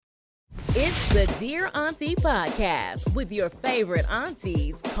It's the Dear Auntie Podcast with your favorite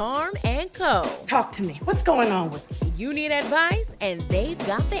aunties, Carm and Co. Talk to me. What's going on with you? You need advice, and they've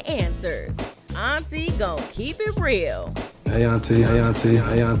got the answers. Auntie gon' keep it real. Hey, auntie. Hey, auntie.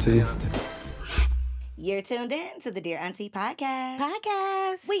 Hey, auntie. You're tuned in to the Dear Auntie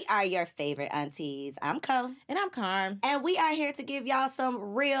Podcast. We are your favorite aunties. I'm Co. And I'm Carm. And we are here to give y'all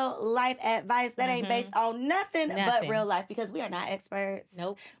some real life advice that ain't based on nothing but real life, because we are not experts.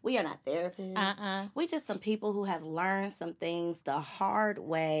 Nope. We are not therapists. We just some people who have learned some things the hard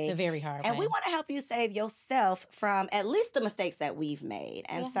way. The very hard way. And we want to help you save yourself from at least the mistakes that we've made.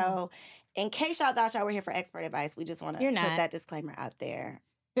 And so in case y'all thought y'all were here for expert advice, we just want to put that disclaimer out there.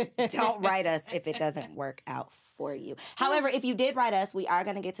 Don't write us if it doesn't work out for you. However, if you did write us, we are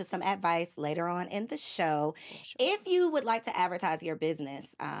going to get to some advice later on in the show. Sure. If you would like to advertise your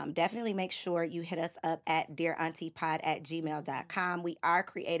business, definitely make sure you hit us up at dearauntipod@gmail.com. We are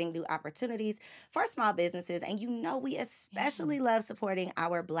creating new opportunities for small businesses, and you know we especially love supporting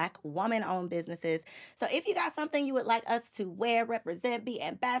our Black woman-owned businesses. So if you got something you would like us to wear, represent, be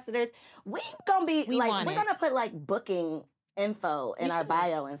ambassadors, we're going to put like booking info in our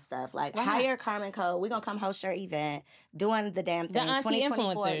bio and stuff. Like, hire Carmen Co. We're going to come host your event, doing the damn thing. The auntie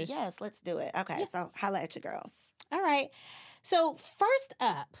influencers. Yes, let's do it. Okay, so holla at your girls. All right. So first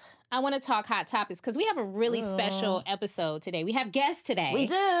up, I want to talk hot topics because we have a really special episode today. We have guests today. We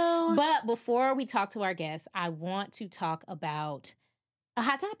do. But before we talk to our guests, I want to talk about a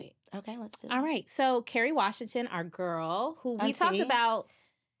hot topic. Okay, let's do it. All right. So Kerry Washington, our girl, who we talked about,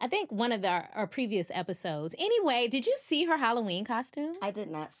 I think, one of our previous episodes. Anyway, did you see her Halloween costume? I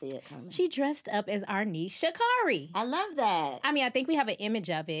did not see it coming. She dressed up as our niece, Sha'Carri. I love that. I mean, I think we have an image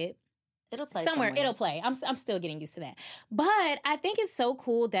of it. It'll play somewhere. It'll play. I'm still getting used to that. But I think it's so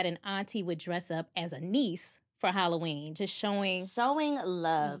cool that an auntie would dress up as a niece for Halloween, just showing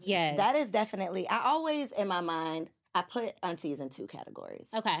love. Yes. That is definitely, I always, in my mind, I put aunties in two categories.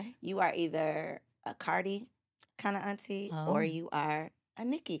 Okay. You are either a Cardi kind of auntie or you are a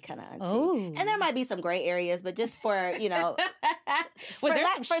Nicki kind of auntie. Oh. And there might be some gray areas, but just for, for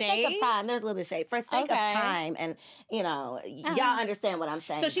sake of time, there's a little bit of shade. For sake of time and, y'all understand what I'm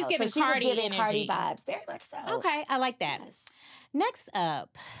saying. So she's giving Cardi energy. Cardi vibes, very much so. Okay, I like that. Yes. Next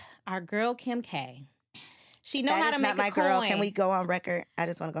up, our girl Kim K. She know how to make a coin. That is not my girl. Can we go on record? I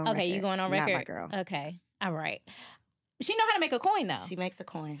just want to go on record. Okay, you going on record? Not my girl. Okay, all right. She know how to make a coin, though. She makes a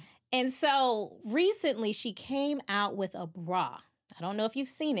coin. And so recently she came out with a bra. I don't know if you've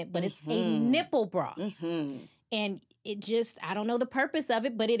seen it, but it's a nipple bra. And it just, I don't know the purpose of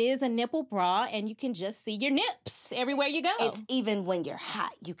it, but it is a nipple bra, and you can just see your nips everywhere you go. It's even when you're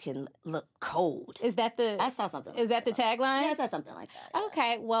hot, you can look cold. Is that I saw something. Is that the tagline? Yeah, I saw something like that. Yeah.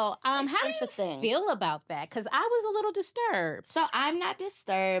 Okay, well, how do you feel about that? Because I was a little disturbed. So I'm not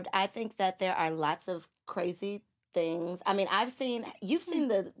disturbed. I think that there are lots of crazy things. I mean, you've seen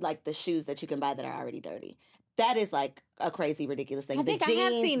the shoes that you can buy that are already dirty. That is like a crazy, ridiculous thing. I think I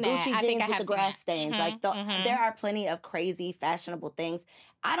have seen that. Gucci jeans with the grass stains. There are plenty of crazy, fashionable things.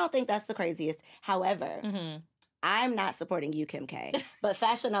 I don't think that's the craziest. However, I'm not supporting you, Kim K. But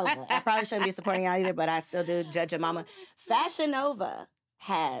Fashion Nova, I probably shouldn't be supporting y'all either, but I still do judge your mama. Fashion Nova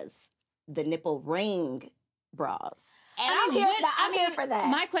has the nipple ring bras. And I'm here for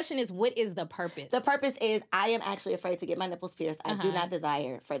that. My question is, what is the purpose? The purpose is I am actually afraid to get my nipples pierced. I do not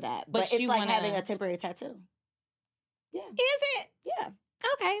desire for that. But it's like having a temporary tattoo. Yeah. Is it? Yeah.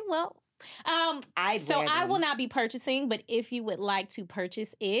 Okay, well. I will not be purchasing, but if you would like to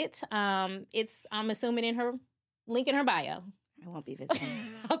purchase it, it's, I'm assuming, in her link in her bio. I won't be visiting.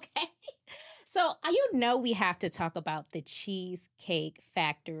 Okay. So, we have to talk about the Cheesecake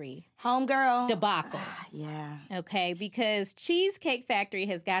Factory homegirl debacle. Yeah. Okay, because Cheesecake Factory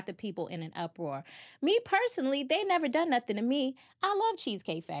has got the people in an uproar. Me personally, they never done nothing to me. I love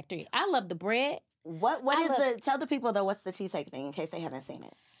Cheesecake Factory. I love the bread. Tell the people though, what's the cheesecake thing in case they haven't seen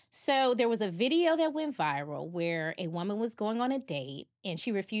it? So there was a video that went viral where a woman was going on a date and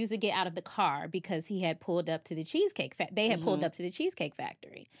she refused to get out of the car because he had pulled up to the Cheesecake Factory. They had pulled up to the Cheesecake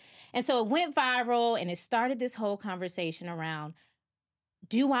Factory. And so it went viral and it started this whole conversation around,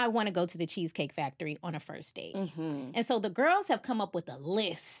 do I want to go to the Cheesecake Factory on a first date? And so the girls have come up with a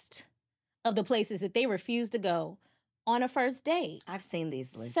list of the places that they refuse to go on a first date. I've seen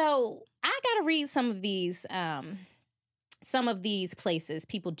these lists. So I got to read some of these places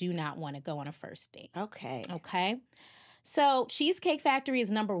people do not want to go on a first date. Okay. So Cheesecake Factory is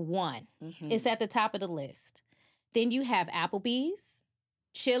number 1. It's at the top of the list. Then you have Applebee's,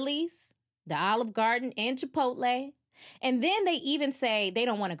 Chili's, the Olive Garden, and Chipotle. And then they even say they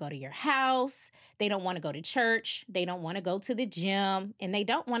don't want to go to your house, they don't want to go to church, they don't want to go to the gym, and they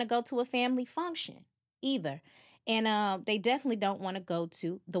don't want to go to a family function either. And they definitely don't want to go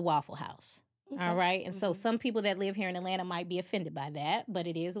to the Waffle House. Okay. All right. And so some people that live here in Atlanta might be offended by that, but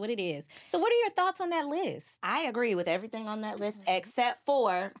it is what it is. So what are your thoughts on that list? I agree with everything on that list except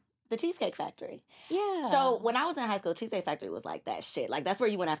for the Cheesecake Factory. Yeah. So when I was in high school, Cheesecake Factory was like that shit. Like that's where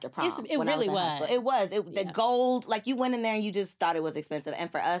you went after prom. It really was. It was. The gold, like you went in there and you just thought it was expensive. And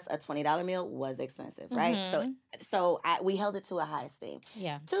for us, a $20 meal was expensive, right? Mm-hmm. So we held it to a high esteem.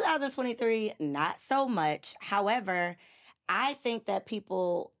 Yeah. 2023, not so much. However, I think that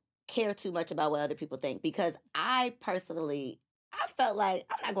people care too much about what other people think because I felt like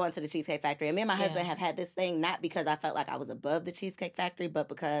I'm not going to the Cheesecake Factory. And me and my husband have had this thing, not because I felt like I was above the Cheesecake Factory, but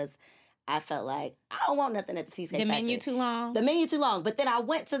because I felt like I don't want nothing at the Cheesecake Factory. The menu too long? The menu too long. But then I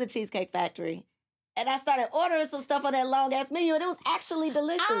went to the Cheesecake Factory and I started ordering some stuff on that long-ass menu, and it was actually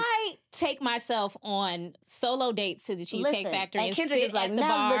delicious. I take myself on solo dates to the Cheesecake Factory and Kendrick sit is like, at the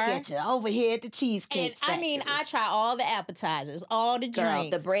now bar. look at you over here at the Cheesecake Factory. I mean, I try all the appetizers, all the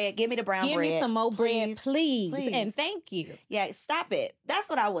drinks. The bread. Give me the brown bread. Give me some more bread, please. And thank you. Yeah, stop it. That's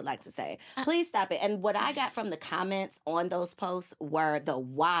what I would like to say. Please stop it. And what I got from the comments on those posts were the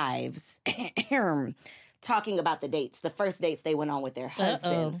wives talking about the first dates they went on with their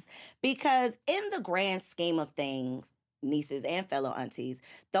husbands. Because in the grand scheme of things, nieces and fellow aunties,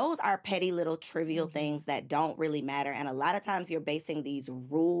 those are petty little trivial things that don't really matter. And a lot of times you're basing these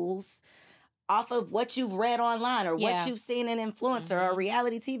rules off of what you've read online or what you've seen an influencer or a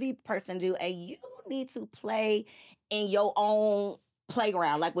reality TV person do. And you need to play in your own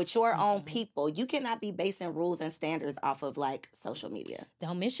playground, like with your own people. You cannot be basing rules and standards off of like social media.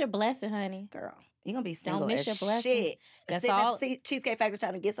 Don't miss your blessing, honey. Girl. You're going to be single Don't miss as your blessing. shit. That's sitting all. at the Cheesecake Factory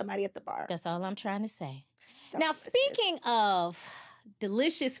trying to get somebody at the bar. That's all I'm trying to say. Don't now, speaking of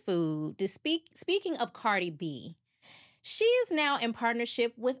delicious food, speaking of Cardi B, she is now in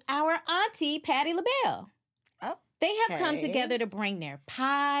partnership with our auntie, Patti LaBelle. Oh, they have come together to bring their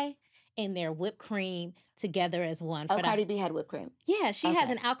pie and their whipped cream together as one. Cardi B had whipped cream? Yeah, she has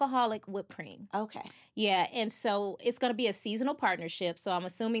an alcoholic whipped cream. Okay. Yeah, and so it's going to be a seasonal partnership. So I'm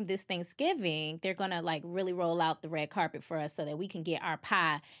assuming this Thanksgiving, they're going to like really roll out the red carpet for us so that we can get our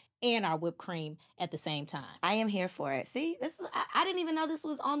pie and our whipped cream at the same time. I am here for it. See, I didn't even know this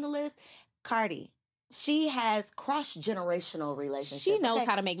was on the list. Cardi, she has cross-generational relationships. She knows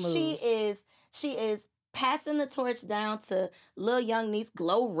how to make moves. She is passing the torch down to little young niece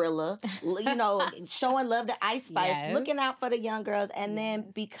Glorilla, showing love to Ice Spice, looking out for the young girls. And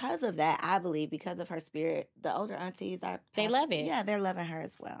then because of that, I believe, because of her spirit, the older aunties they love it. Yeah, they're loving her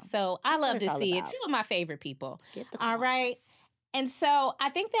as well. So I love to see it. Two of my favorite people. Get the all right. And so I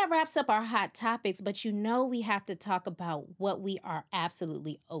think that wraps up our hot topics, but we have to talk about what we are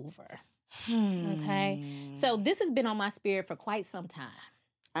absolutely over. Okay? So this has been on my spirit for quite some time.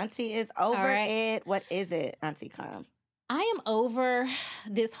 Auntie is over it. What is it, Auntie Carm? I am over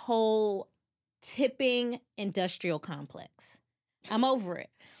this whole tipping industrial complex. I'm over it.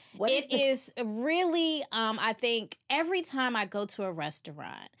 It is really, I think, every time I go to a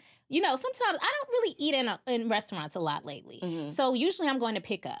restaurant, sometimes I don't really eat in restaurants a lot lately. Mm-hmm. So usually I'm going to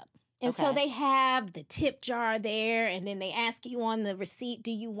pick up. And so they have the tip jar there, and then they ask you on the receipt,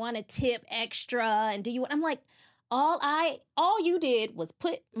 do you want a tip extra? And I'm like, all you did was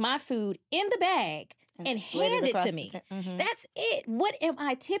put my food in the bag and hand it to me. That's it. What am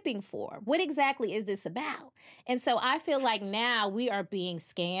I tipping for? What exactly is this about? And so I feel like now we are being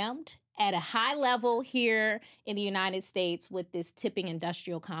scammed at a high level here in the United States with this tipping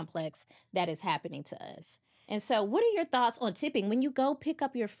industrial complex that is happening to us. And so what are your thoughts on tipping? When you go pick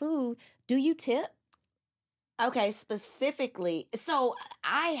up your food, do you tip? Okay, specifically, so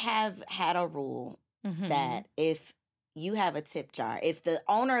I have had a rule that if you have a tip jar, if the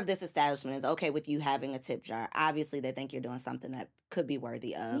owner of this establishment is okay with you having a tip jar, obviously they think you're doing something that could be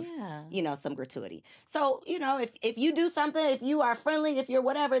worthy of, some gratuity. So, if you do something, if you are friendly, if you're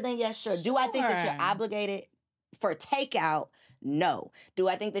whatever, then yes, sure. Do I think that you're obligated for takeout? No. Do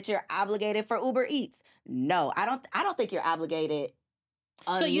I think that you're obligated for Uber Eats? No. I don't think you're obligated.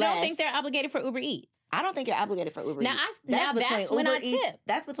 So you don't think they're obligated for Uber Eats? I don't think you're obligated for Uber Eats. That's when I tip.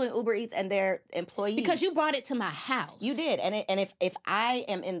 That's between Uber Eats and their employees. Because you brought it to my house. You did. And if I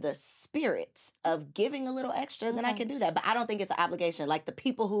am in the spirit of giving a little extra, then I can do that. But I don't think it's an obligation. Like the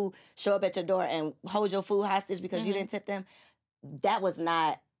people who show up at your door and hold your food hostage because you didn't tip them, that was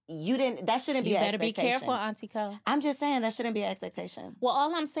not... that shouldn't be an expectation. You better be careful, Auntie Co. I'm just saying that shouldn't be an expectation. Well,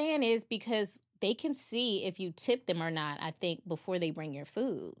 all I'm saying is because they can see if you tip them or not, I think, before they bring your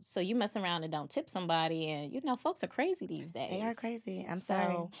food. So you mess around and don't tip somebody, and, you know, folks are crazy these days. They are crazy. I'm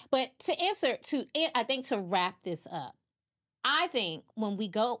sorry. But I think to wrap this up, I think when we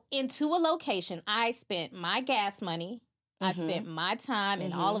go into a location, I spent my gas money, I spent my time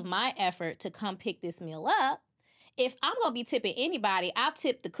and all of my effort to come pick this meal up. If I'm going to be tipping anybody, I'll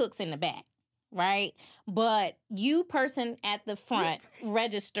tip the cooks in the back. Right? But you person at the front,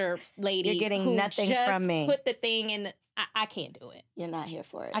 register lady, you're getting nothing from me. Put the thing in the, I can't do it. You're not here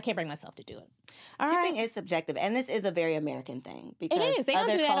for it. I can't bring myself to do it. Tipping is subjective, and this is a very American thing because it is. They other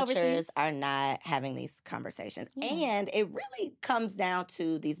don't do that cultures overseas. are not having these conversations. And it really comes down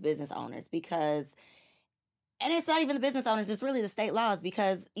to these business owners because, and it's not even the business owners, it's really the state laws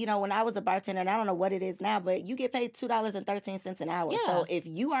because, you know, when I was a bartender, and I don't know what it is now, but you get paid $2.13 an hour. Yeah. So if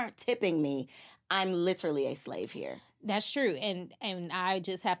you aren't tipping me, I'm literally a slave here. That's true. And I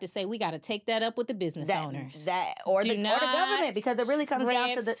just have to say, we got to take that up with the business owners. Or the government, because it really comes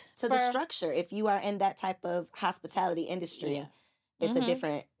down to the structure. If you are in that type of hospitality industry, it's a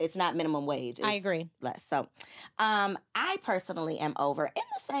different, it's not minimum wage. It's I agree. Less. So I personally am over in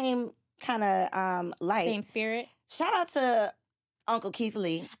the same kind of light. Same spirit. Shout out to Uncle Keith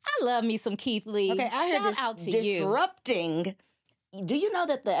Lee. I love me some Keith Lee. Okay, I heard out to disrupting. Do you know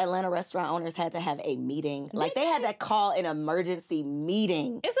that the Atlanta restaurant owners had to have a meeting? Like, they had to call an emergency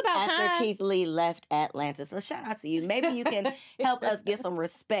meeting. It's about after time. Keith Lee left Atlanta. So shout out to you. Maybe you can help us get some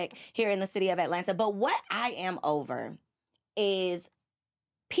respect here in the city of Atlanta. But what I am over is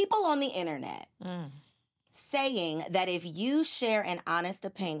people on the internet saying that if you share an honest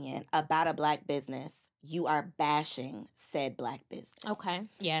opinion about a Black business, you are bashing said Black business. Okay.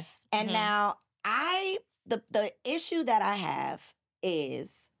 Yes. And now the issue that I have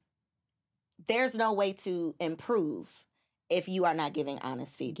is there's no way to improve if you are not giving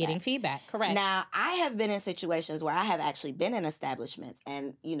honest feedback. Getting feedback, correct. Now, I have been in situations where I have actually been in establishments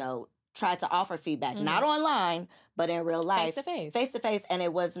and, you know, tried to offer feedback, not online, but in real life. Face-to-face. Face-to-face, and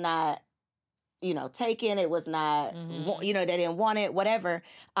it was not, you know, taken. It was not, you know, they didn't want it, whatever.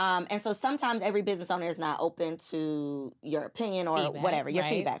 And so sometimes every business owner is not open to your opinion or whatever, your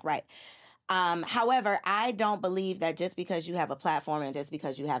feedback, right? However, I don't believe that just because you have a platform and just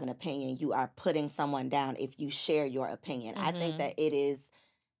because you have an opinion, you are putting someone down if you share your opinion. I think that it is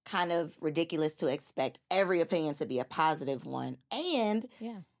kind of ridiculous to expect every opinion to be a positive one. And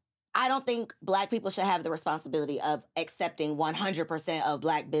I don't think Black people should have the responsibility of accepting 100% of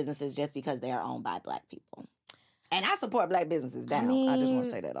Black businesses just because they are owned by Black people. And I support Black businesses down. I just want to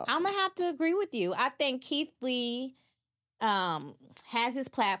say that also. I'm going to have to agree with you. I think Keith Lee has his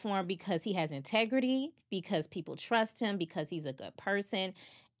platform because he has integrity, because people trust him, because he's a good person.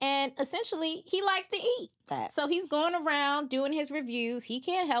 And essentially, he likes to eat. So he's going around doing his reviews. He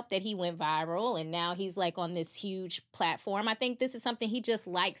can't help that he went viral and now he's like on this huge platform. I think this is something he just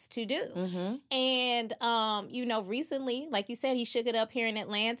likes to do. And, you know, recently, like you said, he shook it up here in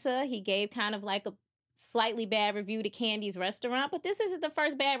Atlanta. He gave kind of like a slightly bad review to Candy's restaurant, but this isn't the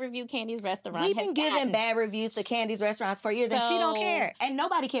first bad review Candy's restaurant We've been giving bad reviews to Candy's restaurants for years, and she don't care. And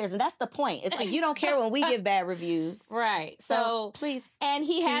nobody cares, and that's the point. It's like, you don't care when we give bad reviews. Right. So please. And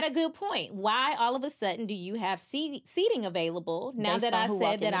he had a good point. Why all of a sudden do you have seating available now that I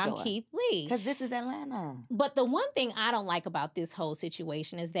said that I'm Keith Lee? Because this is Atlanta. But the one thing I don't like about this whole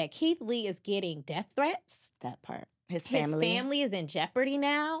situation is that Keith Lee is getting death threats. That part. His family is in jeopardy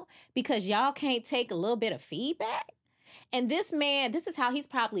now because y'all can't take a little bit of feedback. And this man, this is how he's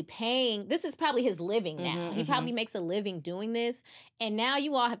probably paying. This is probably his living now. He probably makes a living doing this. And now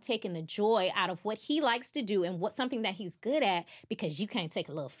you all have taken the joy out of what he likes to do and what something that he's good at because you can't take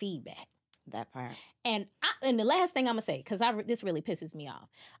a little feedback. That part. And the last thing I'm going to say, because this really pisses me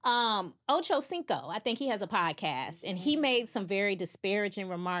off. Ocho Cinco, I think he has a podcast, and he made some very disparaging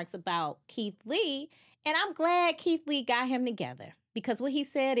remarks about Keith Lee. And I'm glad Keith Lee got him together because what he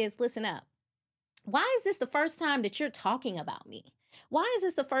said is, listen up. Why is this the first time that you're talking about me? Why is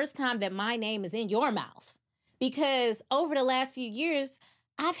this the first time that my name is in your mouth? Because over the last few years,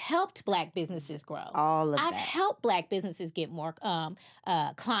 I've helped Black businesses grow. I've helped Black businesses get more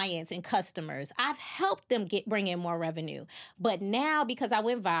clients and customers. I've helped them bring in more revenue. But now, because I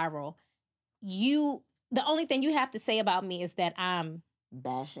went viral, the only thing you have to say about me is that I'm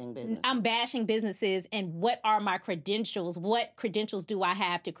bashing business. I'm bashing businesses, and what are my credentials? What credentials do I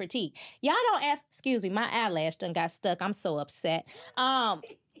have to critique? Y'all don't ask, excuse me, my eyelash done got stuck. I'm so upset.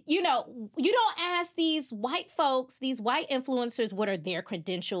 You know, you don't ask these white folks, these white influencers, what are their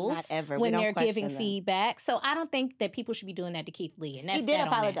credentials Not ever. when they're giving feedback. So I don't think that people should be doing that to Keith Lee. And that's he did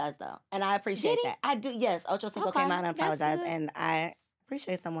apologize, though, and I appreciate that. I do, yes. Ocho Cinco came out and apologized, and I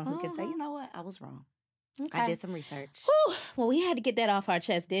appreciate someone who can say, you know what, I was wrong. Okay. I did some research. Whew. Well, we had to get that off our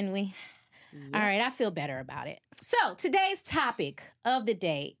chest, didn't we? Yep. All right, I feel better about it. So today's topic of the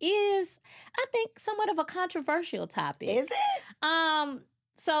day is, I think, somewhat of a controversial topic. Is it?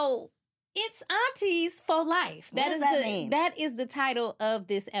 So it's Aunties for Life. What does that mean? That is the title of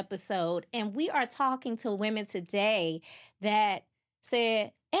this episode. And we are talking to women today that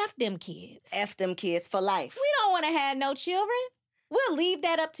said, F them kids. F them kids for life. We don't want to have no children. We'll leave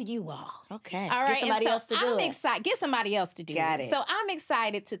that up to you all. Okay. All right. Get somebody else to do it. Excited. Get somebody else to do Got it. it. So I'm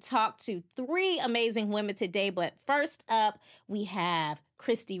excited to talk to 3 amazing women today. But first up, we have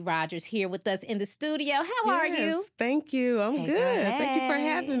Christy Rogers here with us in the studio. How are you? Thank you. I'm good. Hey. Thank you for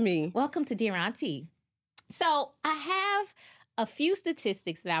having me. Welcome to Dear Auntie. So I have a few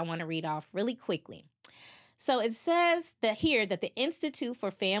statistics that I want to read off really quickly. So it says that the Institute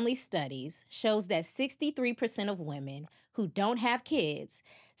for Family Studies shows that 63% of women who don't have kids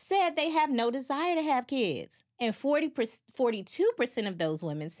said they have no desire to have kids. And 42% of those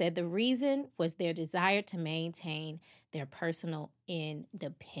women said the reason was their desire to maintain their personal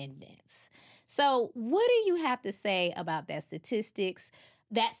independence. So what do you have to say about that statistic?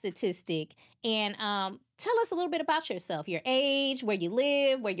 And tell us a little bit about yourself, your age, where you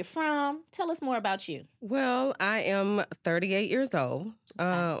live, where you're from. Tell us more about you. Well, I am 38 years old. Okay.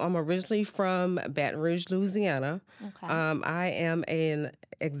 I'm originally from Baton Rouge, Louisiana. Okay. I am an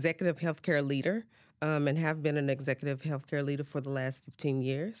executive healthcare leader and have been an executive healthcare leader for the last 15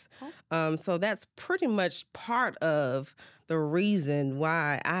 years. Okay. So that's pretty much part of the reason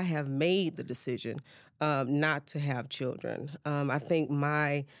why I have made the decision not to have children. I think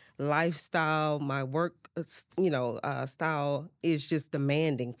my lifestyle, my work, style is just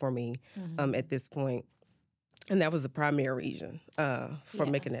demanding for me at this point. And that was the primary reason for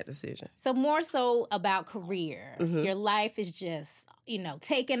making that decision. So more so about career. Mm-hmm. Your life is just,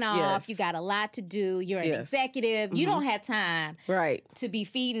 taking off. Yes. You got a lot to do. You're an executive. Mm-hmm. You don't have time to be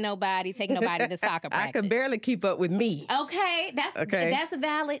feeding nobody, taking nobody to soccer practice. I could barely keep up with me. Okay. That's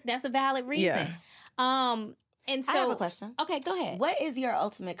a valid reason. Yeah. And so I have a question. Okay, go ahead. What is your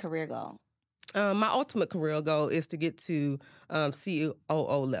ultimate career goal? My ultimate career goal is to get to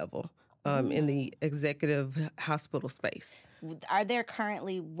COO level in the executive hospital space. Are there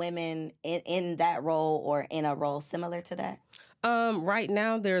currently women in that role or in a role similar to that? Right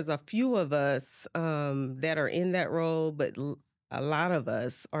now, there's a few of us that are in that role, but a lot of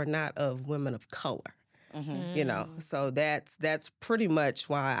us are not of women of color. Mm-hmm. So that's pretty much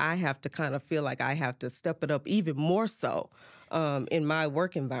why I have to kind of feel like I have to step it up even more so in my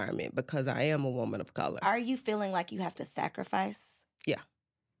work environment because I am a woman of color. Are you feeling like you have to sacrifice?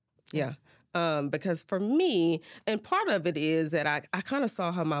 Yeah. Because for me, and part of it is that I kind of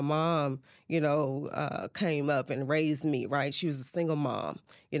saw how my mom, came up and raised me, right? She was a single mom,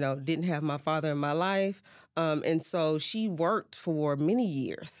 didn't have my father in my life. And so she worked for many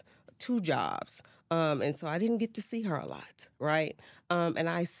years, 2 jobs. And so I didn't get to see her a lot, right? And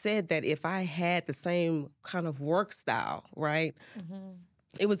I said that if I had the same kind of work style, right,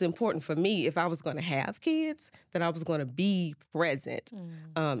 it was important for me if I was going to have kids that I was going to be present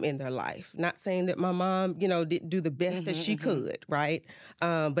in their life. Not saying that my mom, didn't do the best that she could, right?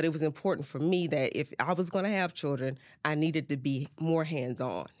 But it was important for me that if I was going to have children, I needed to be more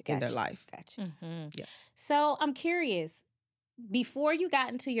hands-on in their life. Gotcha. Mm-hmm. Yeah. So I'm curious, before you got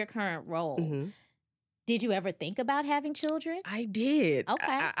into your current role, did you ever think about having children? I did.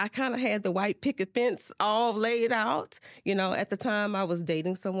 Okay. I kind of had the white picket fence all laid out. At the time I was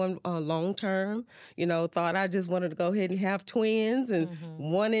dating someone long term, thought I just wanted to go ahead and have twins and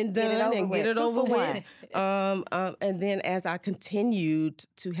one and done and get it over with. And then as I continued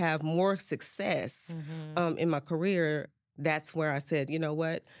to have more success in my career, that's where I said, you know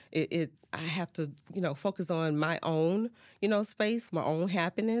what, I have to, focus on my own, space, my own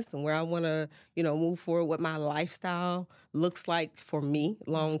happiness and where I want to, move forward, what my lifestyle looks like for me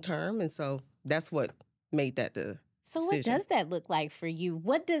long term. And so that's what made that decision. So what does that look like for you?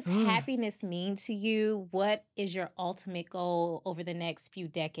 What does happiness mean to you? What is your ultimate goal over the next few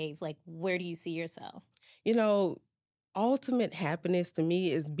decades? Like, where do you see yourself? Ultimate happiness to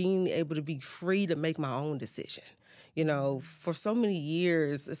me is being able to be free to make my own decision. For so many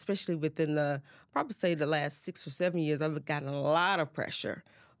years, especially within the last 6 or 7 years, I've gotten a lot of pressure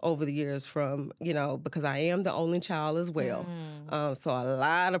over the years from, because I am the only child as well. So a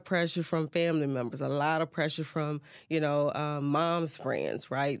lot of pressure from family members, a lot of pressure from, mom's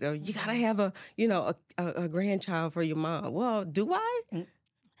friends, right? You got to have a grandchild for your mom. Well, do I?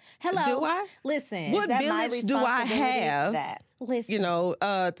 Hello. Do I? Listen. What village do I have Listen, you know,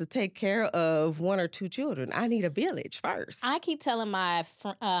 to take care of 1 or 2 children. I need a village first. I keep telling my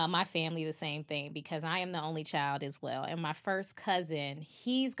family the same thing because I am the only child as well. And my first cousin,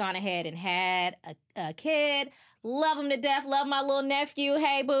 he's gone ahead and had a kid. Love him to death. Love my little nephew.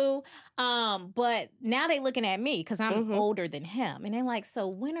 Hey, boo. But now they looking at me because I'm older than him. And they're like, so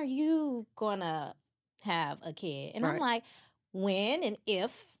when are you going to have a kid? And I'm like, when and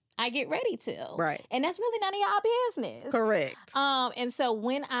if I get ready to. Right. And that's really none of y'all business. Correct. And so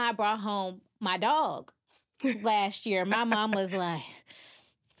when I brought home my dog last year, my mom was like,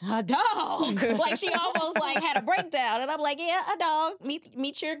 a dog? Like she almost like had a breakdown. And I'm like, yeah, a dog.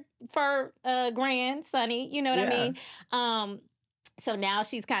 Meet your fur grand, Sonny. You know what I mean? So now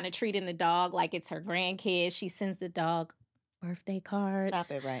she's kind of treating the dog like it's her grandkid. She sends the dog birthday cards.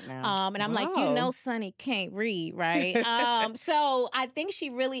 Stop it right now. And I'm like, you know, Sonny can't read, right? So I think she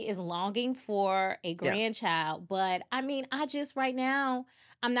really is longing for a grandchild. But I mean, I just right now,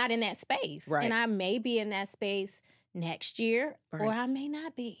 I'm not in that space. Right. And I may be in that space next year, or I may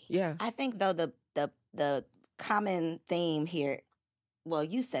not be. Yeah. I think though the common theme here, well,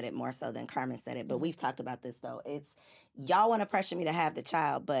 you said it more so than Carmen said it, but we've talked about this though. It's y'all want to pressure me to have the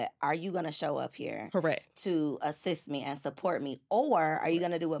child, but are you going to show up here to assist me and support me? Or are you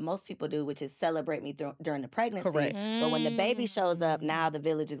going to do what most people do, which is celebrate me during the pregnancy? Correct. But when the baby shows up, now the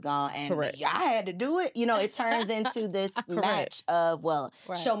village is gone and I had to do it. You know, it turns into this match of, well,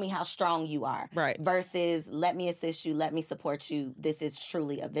 show me how strong you are versus let me assist you, let me support you. This is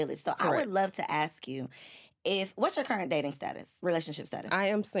truly a village. So I would love to ask you, what's your current dating status, relationship status? I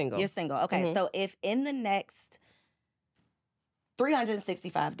am single. You're single. Okay. So if in the next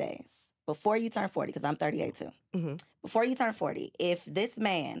 365 days before you turn 40, because I'm 38 too, before you turn 40, if this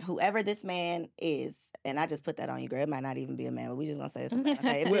man, whoever this man is, and I just put that on you, girl, it might not even be a man, but we just gonna say it's a man.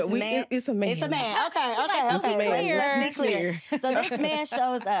 Okay, it's a man. It's a man. Okay. Let's be clear. So this man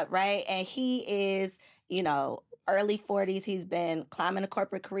shows up, right? And he is, you know, early 40s. He's been climbing a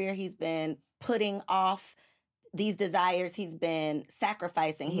corporate career. He's been putting off these desires, he's been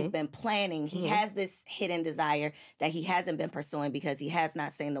sacrificing, he's been planning. He has this hidden desire that he hasn't been pursuing because he has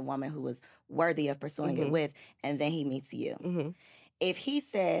not seen the woman who was worthy of pursuing it with, and then he meets you. If he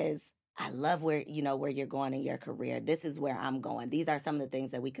says, I love where you're going in your career, this is where I'm going, these are some of the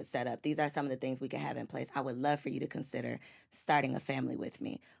things that we could set up, these are some of the things we could have in place, I would love for you to consider starting a family with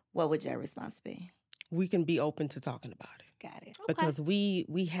me, what would your response be? We can be open to talking about it. Got it. Okay. Because we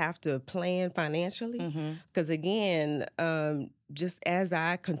have to plan financially. Because again, just as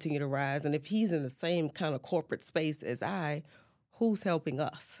I continue to rise, and if he's in the same kind of corporate space as I, who's helping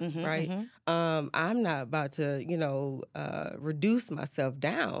us, right? I'm not about to, reduce myself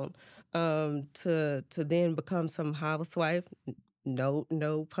down to then become some housewife.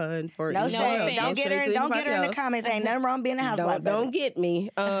 No pun for no shade. Don't get her in the comments. Ain't nothing wrong being a housewife. Don't get me.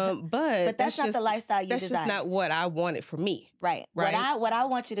 But that's not the lifestyle you desire. That's just not what I wanted for me. Right. What I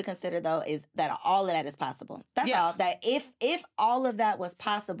want you to consider though is that all of that is possible. That's all. That if all of that was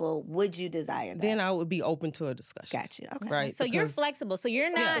possible, would you desire that? Then I would be open to a discussion. Gotcha. Okay. Right. So you're flexible. So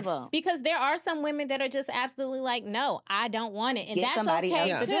you're not, because there are some women that are just absolutely like, no, I don't want it, and get that's somebody okay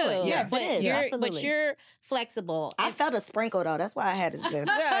else too. to do it. Yes, it is. Absolutely. But you're flexible. I felt a sprinkle though. That's why I had to just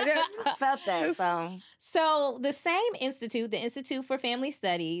I felt that. So the same institute, the Institute for Family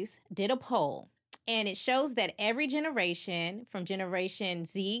Studies, did a poll. And it shows that every generation, from Generation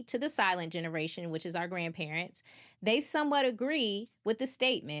Z to the silent generation, which is our grandparents, they somewhat agree with the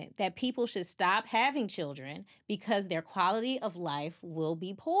statement that people should stop having children because their quality of life will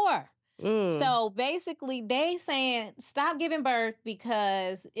be poor. So basically, they saying stop giving birth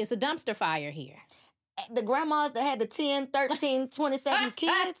because it's a dumpster fire here. The grandmas that had the 10, 13, 27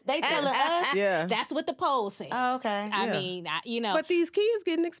 kids, they telling us? That's what the poll says. Oh, okay. I mean, But these kids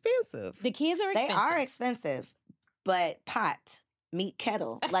getting expensive. The kids are expensive. They are expensive, but pot, meat,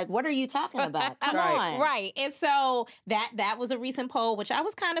 kettle. Like, what are you talking about? Come on. Right. And so that was a recent poll, which I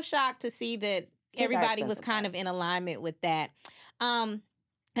was kind of shocked to see that everybody was kind of in alignment with that.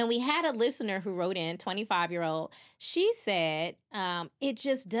 And we had a listener who wrote in, 25-year-old. She said, it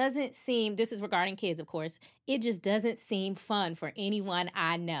just doesn't seem, this is regarding kids, of course, it just doesn't seem fun for anyone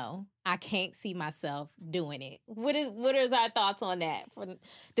I know. I can't see myself doing it. What is our thoughts on that for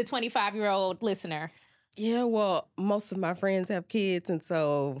the 25-year-old listener? Yeah, well, most of my friends have kids, and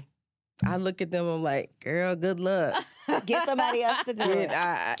so I look at them, I'm like, girl, good luck. Get somebody else to do it.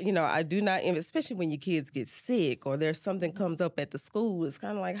 I do not, especially when your kids get sick or there's something comes up at the school, it's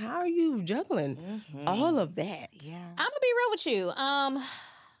kind of like, how are you juggling all of that? Yeah. I'm going to be real with you.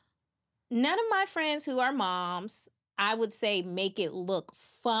 None of my friends who are moms, I would say make it look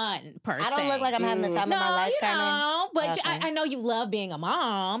fun, per se. I don't look like I'm having the time of my life, Carmen. But okay. I know you love being a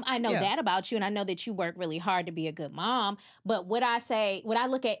mom. I know that about you, and I know that you work really hard to be a good mom. But would I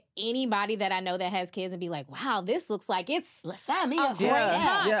look at anybody that I know that has kids and be like, wow, this looks like it's sign me up a great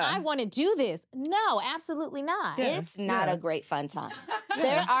time. I want to do this. No, absolutely not. It's not a great fun time.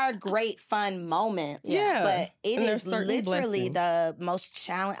 There are great fun moments, but it is literally the most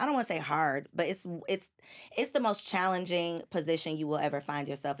challenging. I don't want to say hard, but it's the most challenging position you will ever find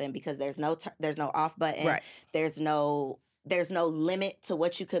yourself in, because there's no off button. Right. There's no limit to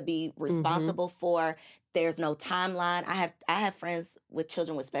what you could be responsible for. There's no timeline. I have friends with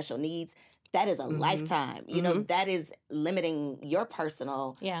children with special needs. That is a lifetime. You know, that is limiting your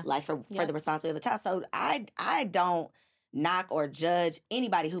personal life for the responsibility of a child. So I don't knock or judge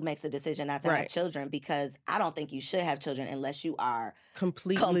anybody who makes a decision not to have children, because I don't think you should have children unless you are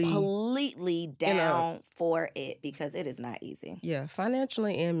completely down for it, because it is not easy. Yeah,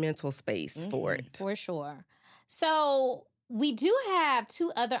 financially and mental space for it. For sure. So we do have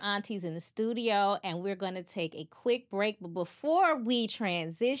two other aunties in the studio, and we're going to take a quick break. But before we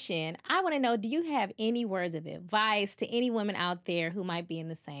transition, I want to know, do you have any words of advice to any women out there who might be in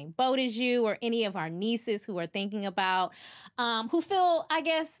the same boat as you, or any of our nieces who are thinking about, who feel, I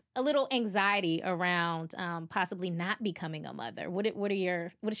guess, a little anxiety around possibly not becoming a mother? What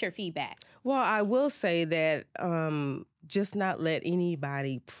is your feedback? Well, I will say that just not let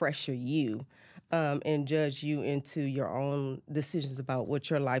anybody pressure you and judge you into your own decisions about what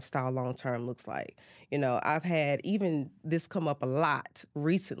your lifestyle long-term looks like. You know, I've had even this come up a lot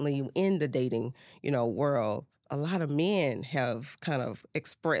recently in the dating, world. A lot of men have kind of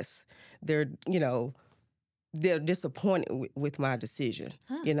expressed their they're disappointed with my decision,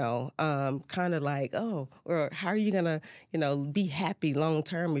 kind of like, oh, or how are you going to, be happy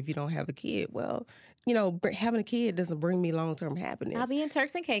long-term if you don't have a kid? Well, having a kid doesn't bring me long-term happiness. I'll be in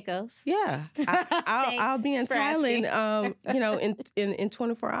Turks and Caicos. Yeah. I'll be in Thailand, in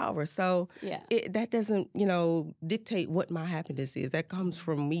 24 hours. So that doesn't, dictate what my happiness is. That comes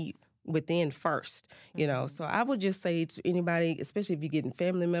from me within first, So I would just say to anybody, especially if you're getting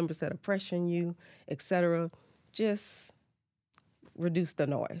family members that are pressuring you, et cetera, just reduce the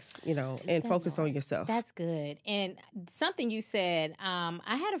noise, and focus on yourself. That's good. And something you said,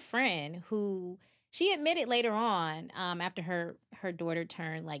 I had a friend who, she admitted later on, after her daughter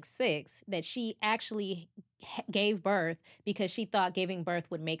turned 6, that she actually gave birth because she thought giving birth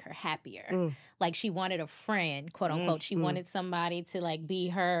would make her happier. Like she wanted a friend, quote unquote. She wanted somebody to be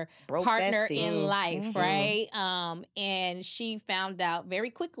her partner in life, right? And she found out very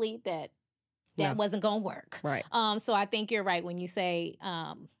quickly that wasn't going to work. Right. So I think you're right when you say,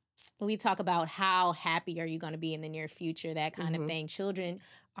 when we talk about how happy are you going to be in the near future, that kind of thing. Children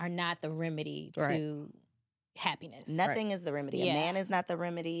are not the remedy to happiness. Nothing is the remedy. A man is not the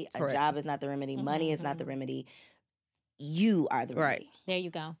remedy. A job is not the remedy. Money is not the remedy. You are the remedy. There you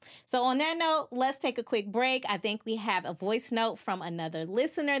go. So on that note, let's take a quick break. I think we have a voice note from another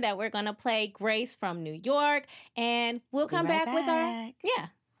listener that we're going to play, Grace from New York, and we'll come back with our... Yeah.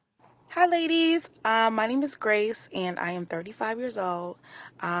 Hi, ladies. My name is Grace, and I am 35 years old.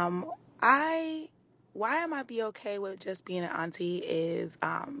 Why I might be okay with just being an auntie is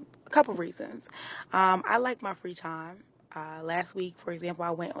a couple reasons. I like my free time. Last week, for example,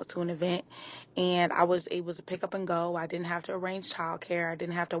 I went to an event and I was able to pick up and go. I didn't have to arrange childcare. I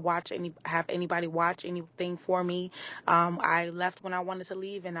didn't have to have anybody watch anything for me. I left when I wanted to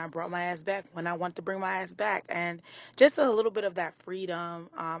leave and I brought my ass back when I wanted to bring my ass back. And just a little bit of that freedom,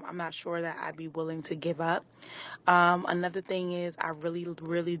 I'm not sure that I'd be willing to give up. Another thing is I really,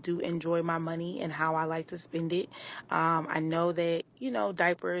 really do enjoy my money and how I like to spend it. I know that,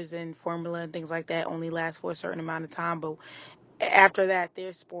 diapers and formula and things like that only last for a certain amount of time, but after that,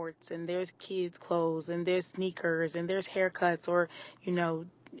 there's sports and there's kids' clothes and there's sneakers and there's haircuts or,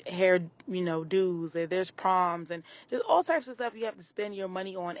 hair, dues, and there's proms and there's all types of stuff you have to spend your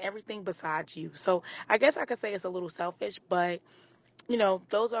money on, everything besides you. So I guess I could say it's a little selfish, but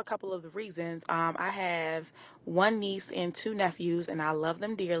those are a couple of the reasons. I have one niece and 2 nephews, and I love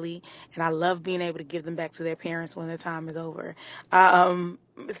them dearly, and I love being able to give them back to their parents when their time is over.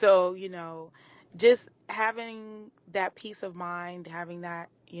 So, just having that peace of mind, having that,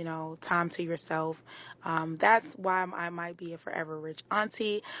 time to yourself, that's why I might be a forever rich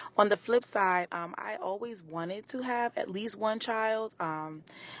auntie. On the flip side, I always wanted to have at least one child.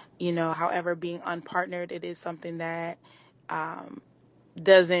 However, being unpartnered, it is something that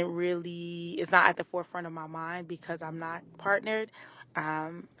it's not at the forefront of my mind because I'm not partnered.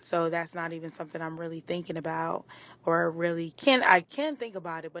 So that's not even something I'm really thinking about, or really I can think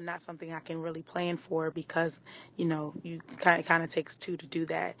about it, but not something I can really plan for, because, you kind of takes two to do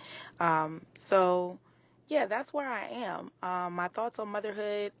that. So yeah, that's where I am. My thoughts on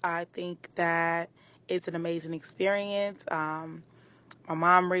motherhood, I think that it's an amazing experience. My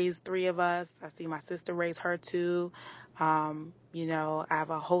mom raised three of us. I see my sister raise her two. I have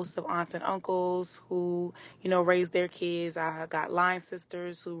a host of aunts and uncles who, raise their kids. I got line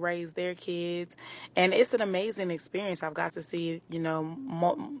sisters who raise their kids. And it's an amazing experience. I've got to see,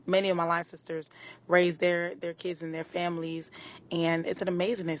 many of my line sisters raise their kids and their families. And it's an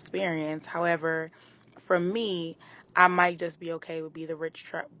amazing experience. However, for me, I might just be okay with being the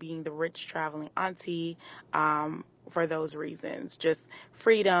rich traveling auntie, for those reasons. Just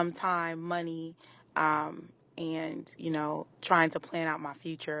freedom, time, money, and, trying to plan out my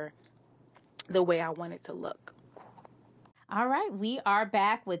future the way I want it to look. All right, we are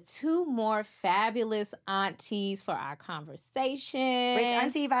back with two more fabulous aunties for our conversation. Rich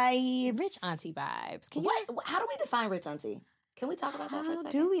auntie vibes. Rich auntie vibes. How do we define rich auntie? Can we talk about that for a second?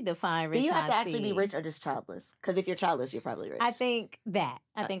 How do we define rich auntie? Do you have to actually be rich or just childless? Because if you're childless, you're probably rich. I think that.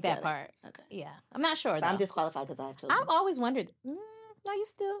 that part. Okay. Yeah. I'm not sure, so though. I'm disqualified because I have children. I've always wondered, no,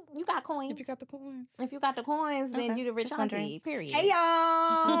 you got coins. If you got the coins. If you got the coins, then you're the rich auntie, period. Hey,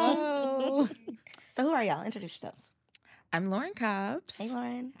 y'all. So who are y'all? Introduce yourselves. I'm Lauren Cobbs. Hey,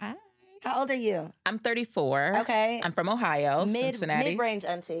 Lauren. Hi. How old are you? I'm 34. Okay. I'm from Ohio, Cincinnati. Mid-range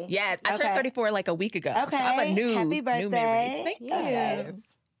auntie. Yeah, I turned 34 like a week ago. Okay. So I'm a new Happy birthday. new mid-range. Thank you. Yes.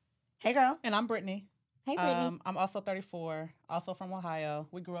 Hey, girl. And I'm Brittany. Hey, Brittany. I'm also 34, also from Ohio.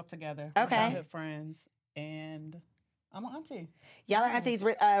 We grew up together. Okay. We're childhood friends. And I'm an auntie. Y'all are aunties,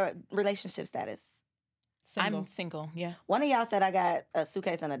 relationship status. Single. I'm single, yeah. One of y'all said I got a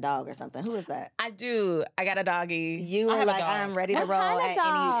suitcase and a dog or something. Who is that? I do. I got a doggy. You I were have a like, dog. I'm ready to What roll kind of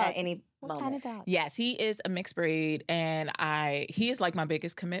dog? at any What moment. kind of dog? Yes, he is a mixed breed, and he is like my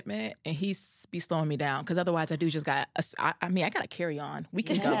biggest commitment, and he's be slowing me down, because otherwise I do just got, I got to carry on. We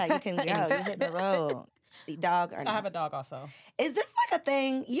can go. Yeah, you can go. You're hitting the road. Dog or I not? have a dog also. Is this like a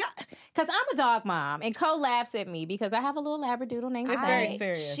thing? Yeah. Because I'm a dog mom, and Cole laughs at me because I have a little Labradoodle named It's Sunny. very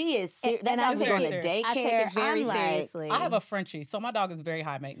serious. She is serious. That And dog's I'm going to very daycare. I take it very I'm like, seriously. I have a Frenchie, so my dog is very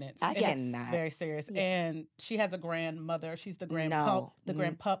high maintenance. I It's cannot. very serious. Yeah. And she has a grandmother. She's the grand No. pup, the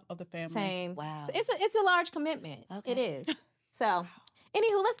grand pup of the family. Same. Wow. So it's a large commitment. Okay. It is. So,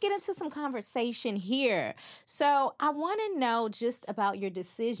 anywho, let's get into some conversation here. So, I want to know just about your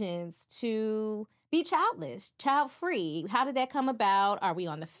decisions to be childless, child-free. How did that come about? Are we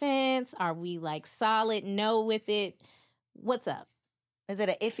on the fence? Are we like solid no with it? What's up? Is it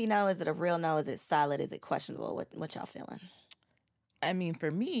an iffy no? Is it a real no? Is it solid? Is it questionable? What y'all feeling? I mean,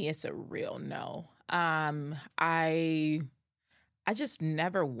 for me, it's a real no. I just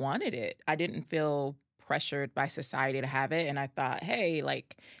never wanted it. I didn't feel pressured by society to have it. And I thought, hey,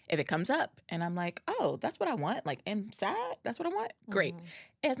 like, if it comes up and I'm like, oh, that's what I want. Like, I'm sad. That's what I want. Great.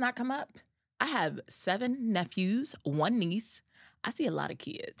 It has not come up. I have 7 nephews, 1 niece. I see a lot of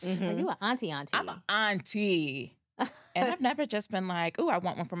kids. So you an auntie. I'm an auntie. And I've never just been like, ooh, I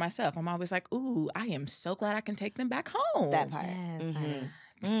want one for myself. I'm always like, ooh, I am so glad I can take them back home. That part. Yes,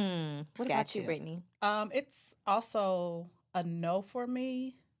 Mhm. What Got about you, you. Brittany? It's also a no for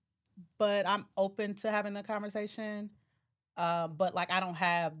me, but I'm open to having the conversation. But like, I don't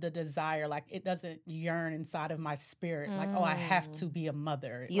have the desire, like it doesn't yearn inside of my spirit. Like, oh, I have to be a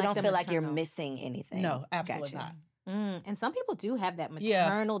mother. You Like don't the feel like you're maternal. missing anything. No, absolutely Got you. not. And some people do have that Yeah.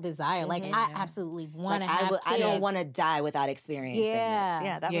 maternal desire. Like, I absolutely want Like, to have kids. I don't want to die without experiencing Yeah. this.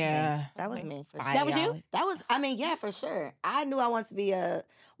 Yeah, that was Yeah. me. That was me. For sure. That was you? That was, I mean, yeah, for sure. I knew I wanted to be a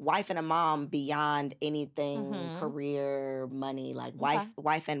wife and a mom beyond anything career, money, like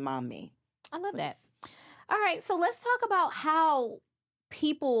wife and mom me. I love that. Please. All right, so let's talk about how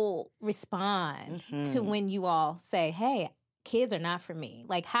people respond to when you all say, hey, kids are not for me.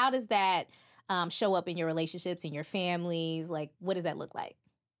 Like, how does that show up in your relationships, in your families? Like, what does that look like?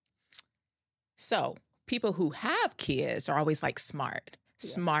 So people who have kids are always like smart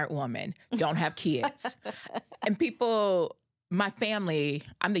woman, don't have kids. And people, my family,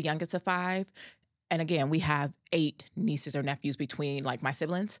 I'm the youngest of 5. And again, we have 8 nieces or nephews between like my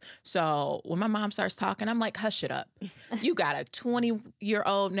siblings. So when my mom starts talking, I'm like, hush it up. You got a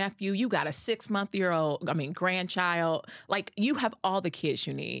 20-year-old nephew. You got a 6-month-old, grandchild. Like, you have all the kids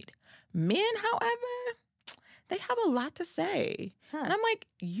you need. Men, however, they have a lot to say. And I'm like,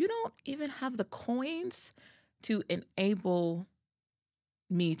 you don't even have the coins to enable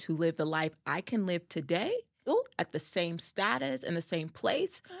me to live the life I can live today at the same status and the same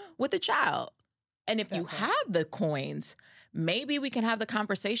place with a child. And if you have the coins, maybe we can have the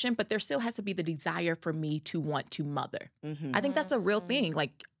conversation, but there still has to be the desire for me to want to mother. Mm-hmm. I think that's a real thing.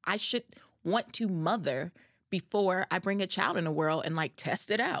 Like, I should want to mother before I bring a child in the world and like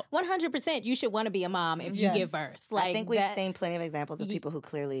test it out. 100%. You should want to be a mom if you give birth. Like, I think we've seen plenty of examples of people who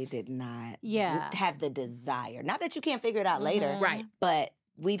clearly did not have the desire. Not that you can't figure it out later, right? But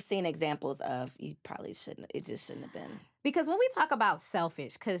we've seen examples of you probably shouldn't. It just shouldn't have been. Because when we talk about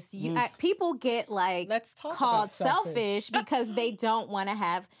selfish, because people get like called selfish because they don't want to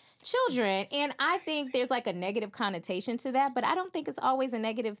have children. And I think there's like a negative connotation to that, but I don't think it's always a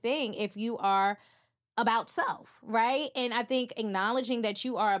negative thing if you are about self, right? And I think acknowledging that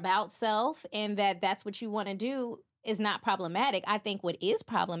you are about self and that that's what you want to do is not problematic. I think what is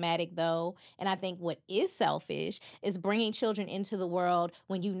problematic, though, and I think what is selfish is bringing children into the world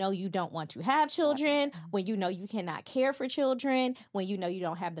when you know you don't want to have children, when you know you cannot care for children, when you know you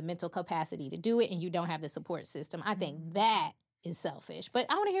don't have the mental capacity to do it and you don't have the support system. I think that is selfish. But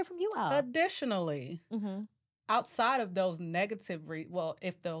I want to hear from you all. Additionally, outside of those negative,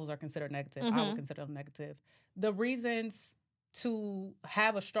 if those are considered negative, I would consider them negative. The reasons to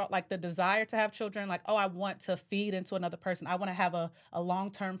have a strong, like the desire to have children, like, oh, I want to feed into another person. I want to have a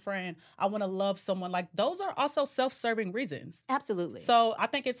long-term friend. I want to love someone. Like, those are also self-serving reasons. Absolutely. So I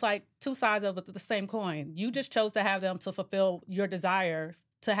think it's like two sides of the same coin. You just chose to have them to fulfill your desire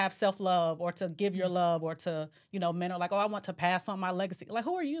to have self-love or to give your love or to, men are like, oh, I want to pass on my legacy. Like,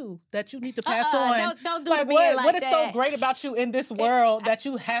 who are you that you need to pass on? Don't do like, what is so great about you in this world that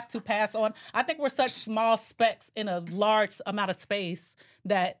you have to pass on? I think we're such small specks in a large amount of space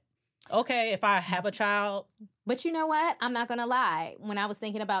that, okay, if I have a child. But you know what? I'm not going to lie. When I was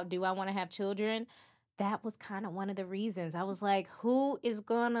thinking about, do I want to have children? That was kind of one of the reasons. I was like, who is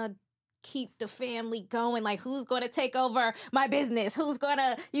going to keep the family going? Like, who's going to take over my business? Who's going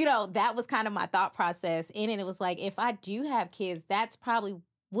to, that was kind of my thought process in it. It was like, if I do have kids, that's probably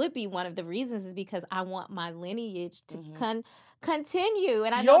would be one of the reasons, is because I want my lineage to continue.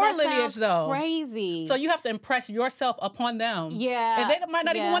 And I know that lineage, sounds crazy. So you have to impress yourself upon them. Yeah. And they might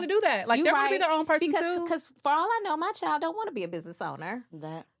not even want to do that. Like, they're going to be their own person too. Because for all I know, my child don't want to be a business owner.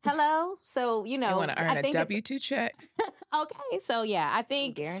 Hello? So, They want to earn a W-2 check. Okay. So, yeah, I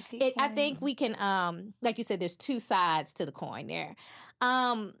think I think we can, like you said, there's two sides to the coin there.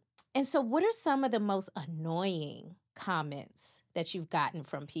 And so what are some of the most annoying comments that you've gotten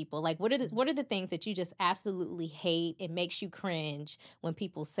from people? Like, what are the things that you just absolutely hate? It makes you cringe when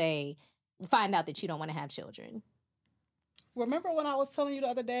people find out that you don't want to have children. Remember when I was telling you the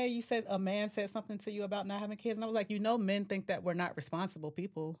other day, you said a man said something to you about not having kids? And I was like, men think that we're not responsible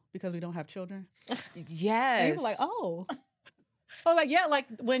people because we don't have children. Yes. And you were like, oh. I was like, yeah, like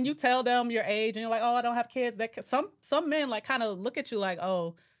when you tell them your age and you're like, oh, I don't have kids. That some men like kind of look at you like,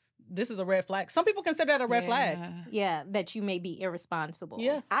 oh, this is a red flag. Some people consider that a red flag. Yeah, that you may be irresponsible.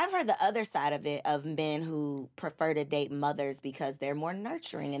 Yeah. I've heard the other side of it, of men who prefer to date mothers because they're more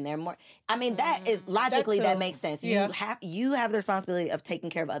nurturing and they're more, that is logically that makes sense. Yeah. You have the responsibility of taking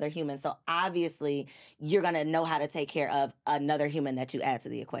care of other humans. So obviously you're going to know how to take care of another human that you add to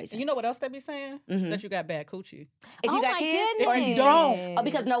the equation. You know what else they be saying? That you got bad coochie. If you got kids? Or if you don't. Oh,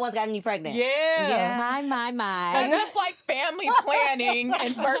 because no one's gotten you pregnant. Yeah. My. And that's like family planning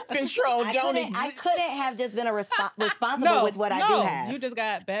and birth control don't exist. I couldn't have just been responsible with what I do have. You just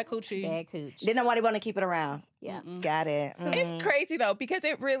got bad coochie. Bad cooch. Didn't nobody want to keep it around. Yeah. Got it. So it's crazy though, because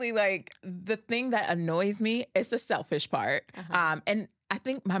it really, like, the thing that annoys me is the selfish part. And I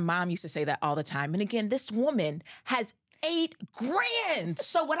think my mom used to say that all the time. And again, this woman has $8,000.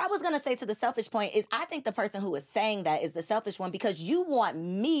 So what I was going to say to the selfish point is, I think the person who is saying that is the selfish one, because you want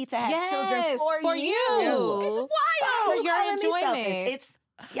me to have children for you. It's wild. For your enjoyment. It's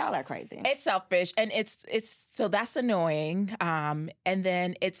y'all are crazy. It's selfish, and it's so that's annoying. And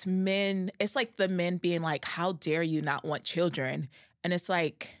then it's men. It's like the men being like, "How dare you not want children?" And it's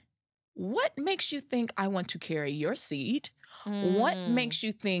like, what makes you think I want to carry your seed? What makes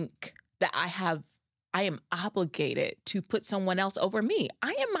you think that I am obligated to put someone else over me?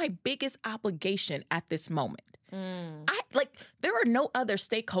 I am my biggest obligation at this moment. There are no other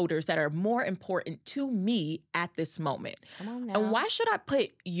stakeholders that are more important to me at this moment. Come on now. And why should I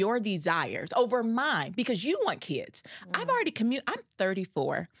put your desires over mine? Because you want kids. I've already I'm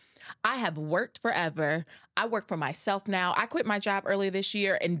 34. I have worked forever. I work for myself now. I quit my job earlier this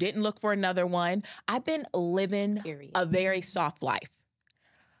year and didn't look for another one. I've been living a very soft life.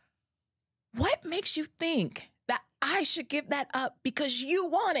 What makes you think that I should give that up because you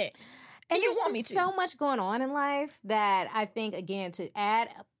want it? And you want me to. So much going on in life that I think, again, to add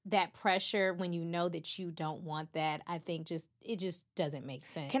that pressure when you know that you don't want that, I think it just doesn't make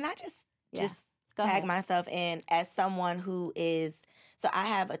sense. Can I just tag myself in as someone who is, so I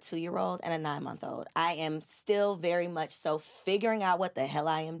have a 2-year-old and a 9-month-old. I am still very much so figuring out what the hell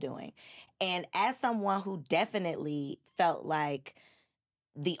I am doing. And as someone who definitely felt like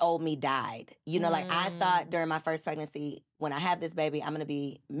the old me died, you know, like I thought during my first pregnancy, when I have this baby, I'm going to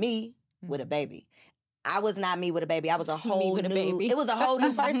be me with a baby. I was not me with a baby. I was a whole new, it was a whole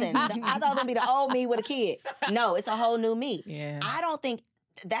new person. I thought it was going to be the old me with a kid. No, it's a whole new me. Yeah. I don't think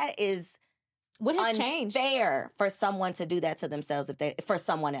that is what has changed? Unfair for someone to do that to themselves for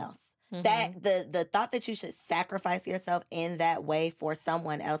someone else. That the thought that you should sacrifice yourself in that way for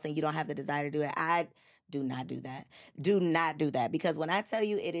someone else and you don't have the desire to do it, I do not do that. Do not do that. Because when I tell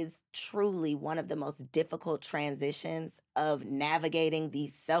you it is truly one of the most difficult transitions of navigating the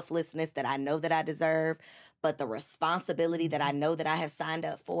selflessness that I know that I deserve, but the responsibility that I know that I have signed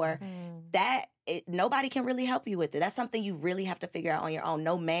up for, nobody can really help you with it. That's something you really have to figure out on your own.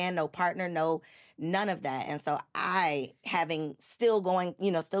 No man, no partner, none of that. And so still going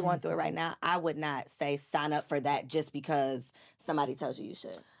through it right now, I would not say sign up for that just because somebody tells you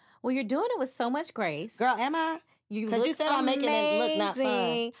should. Well, you're doing it with so much grace. Girl, am I? Because you said I'm making it look not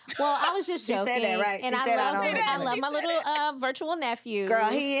fun. Well, I was just joking. She said that, right? And I love my little virtual nephews. Girl,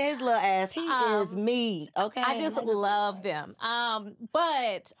 he is little ass. He is me, okay? I just love them.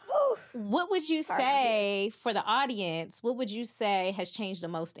 But what would you say for the audience, what would you say has changed the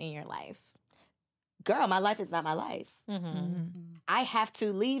most in your life? Girl, my life is not my life. I have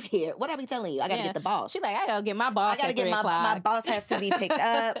to leave here. What I be telling you? I got to get the boss. She's like, I got to get my boss at 3 o'clock. My boss has to be picked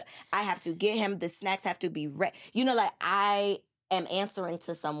up. I have to get him. The snacks have to be ready. You know, like I am answering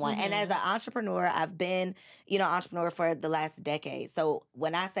to someone. And as an entrepreneur, I've been, entrepreneur for the last decade. So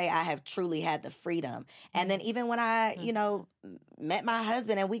when I say I have truly had the freedom, and then even when I, met my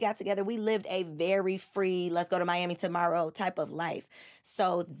husband and we got together, we lived a very free, let's go to Miami tomorrow type of life.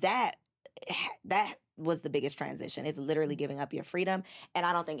 So that was the biggest transition. It's literally giving up your freedom. And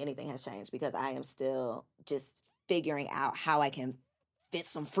I don't think anything has changed because I am still just figuring out how I can fit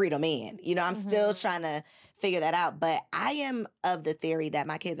some freedom in. I'm still trying to figure that out. But I am of the theory that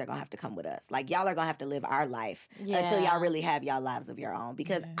my kids are going to have to come with us. Like, y'all are going to have to live our life until y'all really have y'all lives of your own.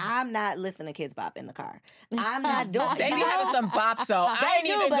 Because I'm not listening to Kids Bop in the car. I'm not doing They be having some bop, so I ain't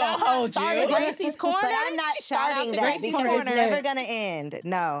even going to hold you. Gracie's Corner? But I'm not starting that because it's never going to end.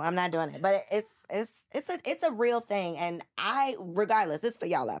 No, I'm not doing it. But it's a real thing. And regardless, it's for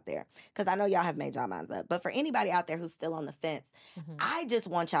y'all out there. Because I know y'all have made y'all minds up. But for anybody out there who's still on the fence, I just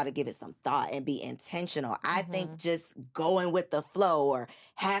want y'all to give it some thought and be intentional. I think just going with the flow or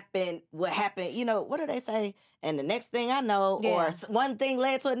what happened, what do they say? And the next thing I know, or one thing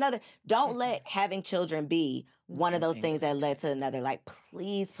led to another. Don't let having children be one of those things that led to another. Like,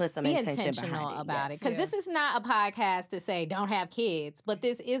 please put some intention behind it. About it. Because this is not a podcast to say don't have kids, but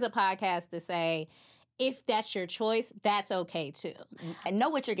this is a podcast to say if that's your choice, that's okay too. And know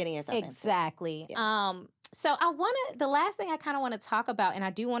what you're getting yourself into. Exactly. Yeah. So the last thing I kind of want to talk about, and I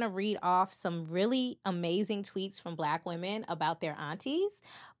do want to read off some really amazing tweets from Black women about their aunties.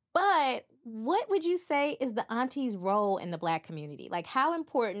 But what would you say is the auntie's role in the Black community? Like, how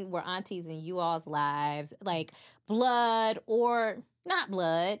important were aunties in you all's lives? Like, blood or not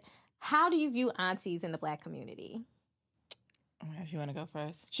blood? How do you view aunties in the Black community? If you want to go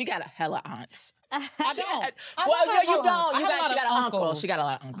first. She got a hella aunts. I don't. Well, you don't. She got an uncle. She got a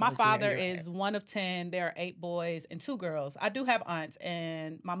lot of uncles. My father is one of 10. There are 8 boys and 2 girls. I do have aunts,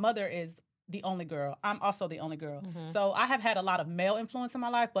 and my mother is the only girl. I'm also the only girl. So I have had a lot of male influence in my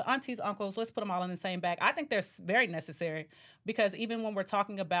life, but aunties, uncles, let's put them all in the same bag. I think they're very necessary because even when we're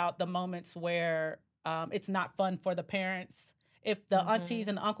talking about the moments where it's not fun for the parents, if the aunties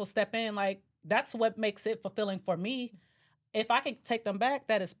and the uncles step in, like, that's what makes it fulfilling for me. If I can take them back,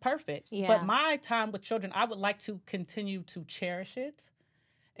 that is perfect. Yeah. But my time with children, I would like to continue to cherish it.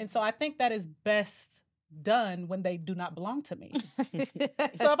 And so I think that is best done when they do not belong to me.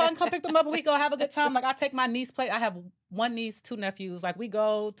 So if I can come pick them up and we go have a good time, like I take my niece I have 1 niece, 2 nephews. Like we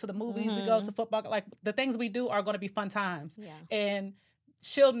go to the movies, we go to football. Like the things we do are going to be fun times. Yeah. And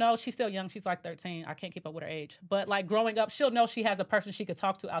she'll know, she's still young. She's like 13. I can't keep up with her age. But like growing up, she'll know she has a person she could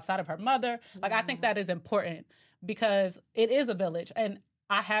talk to outside of her mother. Like I think that is important because it is a village. And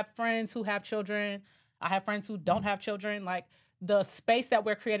I have friends who have children. I have friends who don't have children. Like the space that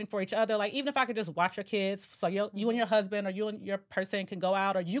we're creating for each other, like even if I could just watch your kids, so you and your husband or you and your person can go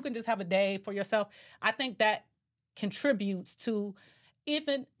out, or you can just have a day for yourself, I think that contributes to,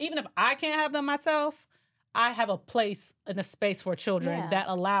 even if I can't have them myself, I have a place and a space for children that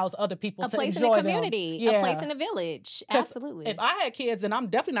allows other people to enjoy them. A place in the community, a place in the village. Absolutely. If I had kids, then I'm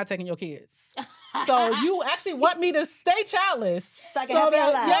definitely not taking your kids. So you actually want me to stay childless. So I can help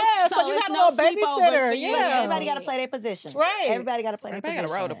y'all out. Yeah, so you got a little babysitter. Yeah. Everybody got to play their position. Right. Everybody got to play their position.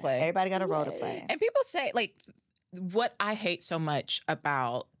 Everybody got a role to play. Everybody got a role to play. And people say, like, what I hate so much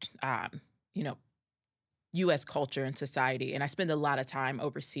about, U.S. culture and society, and I spend a lot of time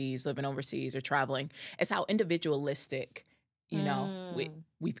overseas, living overseas or traveling, is how individualistic,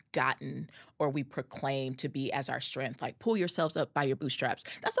 we've gotten or we proclaim to be as our strength. Like, pull yourselves up by your bootstraps.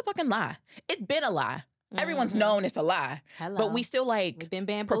 That's a fucking lie. It's been a lie. Everyone's known it's a lie. But we still we've been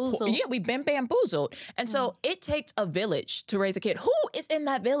bamboozled. We've been bamboozled. And so it takes a village to raise a kid. Who is in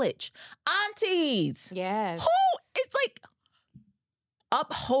that village? Aunties. Yes. Who is like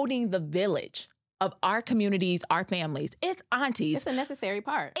upholding the village of our communities, our families? It's aunties. It's a necessary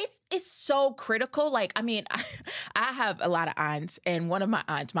part. It's so critical. Like, I mean, I have a lot of aunts, and one of my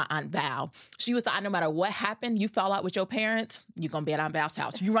aunts, my Aunt Val, she was the aunt, no matter what happened, you fall out with your parents, you're going to be at Aunt Val's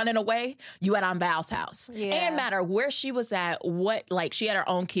house. You running away, you at Aunt Val's house. Yeah. It didn't matter where she was at, she had her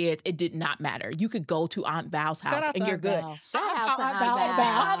own kids, it did not matter. You could go to Aunt Val's house and you're good. Shout out to Aunt Val.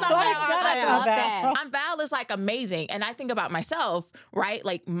 Aunt Val is like amazing. And I think about myself, right?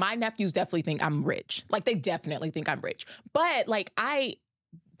 Like, my nephews definitely think I'm rich. Like, they definitely think I'm rich. But like,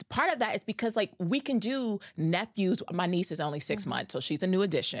 part of that is because, like, we can do nephews. My niece is only 6 months, so she's a new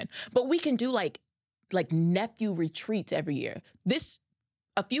addition. But we can do like nephew retreats every year.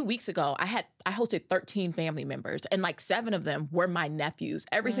 A few weeks ago, I hosted 13 family members, and like 7 of them were my nephews.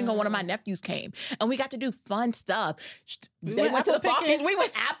 Every single one of my nephews came, and we got to do fun stuff. They went to the park. We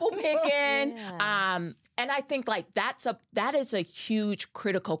went apple picking. And I think like that is a huge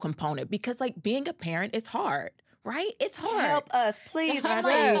critical component, because like being a parent is hard. Right? It's hard. Help us, please,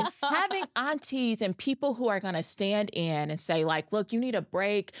 aunties. Having aunties and people who are going to stand in and say, like, look, you need a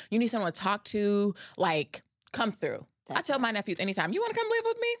break. You need someone to talk to. Like, come through. I tell my nephews anytime, you want to come live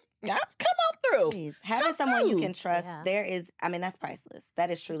with me? Yeah, come on through. Please. Having someone you can trust, that's priceless.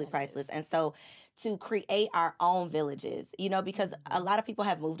 That is truly priceless. And so to create our own villages, because a lot of people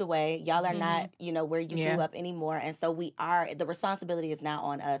have moved away. Y'all are not, where you grew up anymore. And so the responsibility is now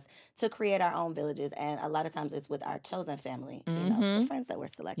on us to create our own villages. And a lot of times it's with our chosen family, the friends that we're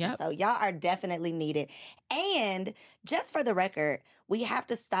selecting. Yep. So y'all are definitely needed. And just for the record, we have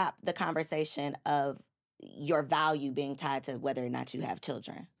to stop the conversation of your value being tied to whether or not you have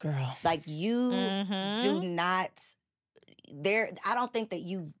children. Girl. Like, you do not, I don't think that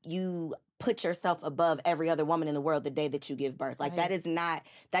you put yourself above every other woman in the world the day that you give birth. Like, that does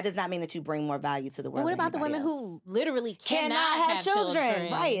not mean that you bring more value to the world. What about the women who literally cannot have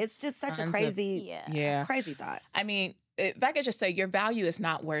children? Right. It's just such a crazy, crazy thought. I mean, if I could just say, your value is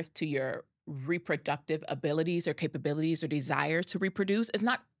not worth to your reproductive abilities or capabilities or desire to reproduce. It's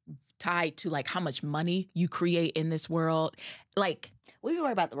not tied to like how much money you create in this world. Like, we be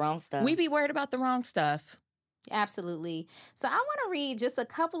worried about the wrong stuff. We be worried about the wrong stuff. Absolutely. So I want to read just a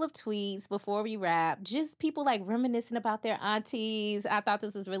couple of tweets before we wrap. Just people like reminiscing about their aunties. I thought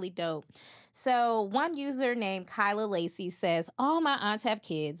this was really dope. So one user named Kyla Lacey says, all my aunts have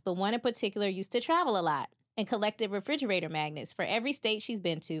kids, but one in particular used to travel a lot and collected refrigerator magnets for every state she's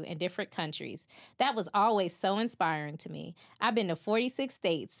been to in different countries. That was always so inspiring to me. I've been to 46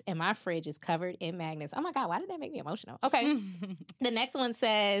 states and my fridge is covered in magnets. Oh my God, why did that make me emotional? Okay. The next one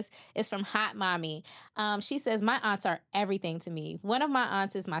is from Hot Mommy. She says, my aunts are everything to me. One of my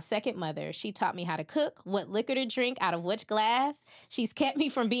aunts is my second mother. She taught me how to cook, what liquor to drink out of which glass. She's kept me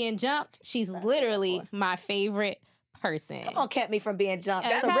from being jumped. She's literally my favorite person. Come on, kept me from being jumped.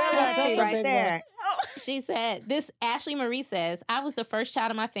 That's a real auntie right there. She said, this Ashley Marie says, I was the first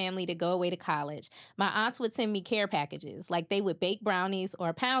child of my family to go away to college. My aunts would send me care packages, like they would bake brownies or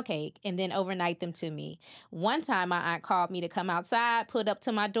a pound cake and then overnight them to me. One time, my aunt called me to come outside, pulled up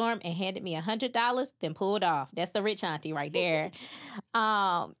to my dorm and handed me $100, then pulled off. That's the rich auntie right there.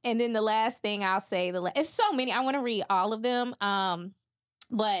 And then the last thing I'll say, it's so many. I want to read all of them.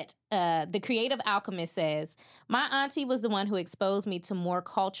 But the Creative Alchemist says, my auntie was the one who exposed me to more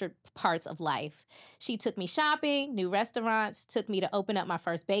cultured parts of life. She took me shopping, new restaurants, took me to open up my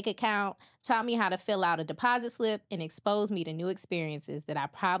first bank account, taught me how to fill out a deposit slip, and exposed me to new experiences that I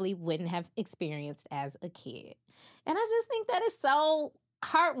probably wouldn't have experienced as a kid. And I just think that is so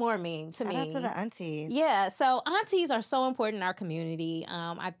heartwarming to me. Shout out to the aunties. Yeah, so aunties are so important in our community.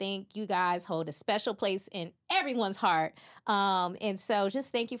 I think you guys hold a special place in everyone's heart. And so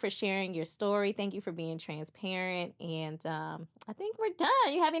just thank you for sharing your story. Thank you for being transparent. And I think we're done.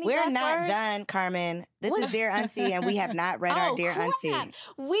 You have any We're last not words? done, Carmen. This is Dear Auntie, and we have not read our Dear crap. Auntie.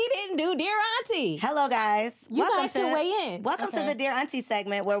 We didn't do Dear Auntie. Hello, guys. You guys can weigh in. Welcome to the Dear Auntie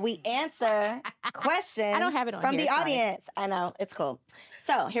segment where we answer questions I don't have it on from here, the sorry. audience. I know, it's cool.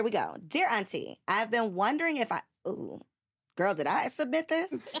 So here we go. Dear Auntie, I've been wondering if girl, did I submit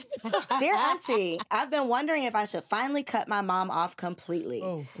this? Dear Auntie, I've been wondering if I should finally cut my mom off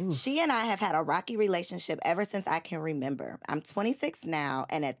completely. She and I have had a rocky relationship ever since I can remember. I'm 26 now,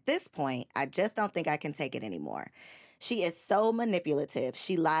 and at this point, I just don't think I can take it anymore. She is so manipulative.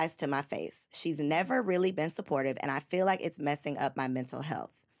 She lies to my face. She's never really been supportive, and I feel like it's messing with my mental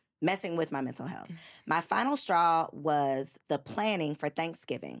health. My final straw was the planning for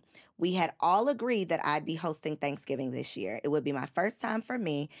Thanksgiving. We had all agreed that I'd be hosting Thanksgiving this year. It would be my first time for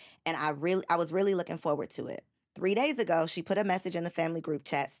me, and I was really looking forward to it. 3 days ago, she put a message in the family group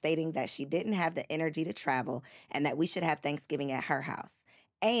chat stating that she didn't have the energy to travel and that we should have Thanksgiving at her house.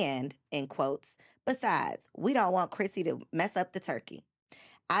 And, in quotes, besides, we don't want Chrissy to mess up the turkey.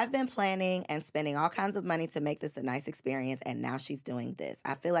 I've been planning and spending all kinds of money to make this a nice experience, and now she's doing this.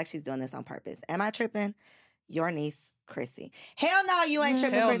 I feel like she's doing this on purpose. Am I tripping? Your niece, Chrissy. Hell no, you ain't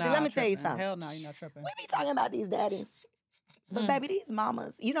tripping, Chrissy. Let me tell you something. Hell no, you're not tripping. We be talking about these daddies. But baby, these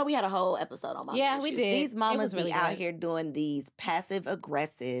mamas, we had a whole episode on mamas. Yeah, we did. These mamas really be out good. here doing these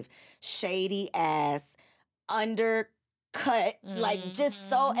passive-aggressive, shady-ass, undercut, like just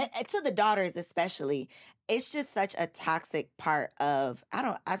so, and to the daughters especially, it's just such a toxic part of,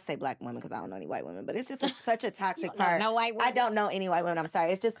 I say black women because I don't know any white women, but it's just such a toxic part. No white women. I don't know any white women, I'm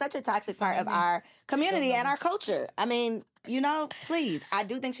sorry. It's just such a toxic part of our community and our culture. I mean, please, I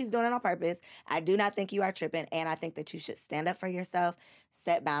do think she's doing it on purpose. I do not think you are tripping, and I think that you should stand up for yourself,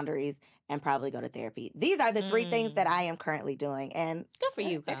 set boundaries, and probably go to therapy. These are the 3 things that I am currently doing, and Good for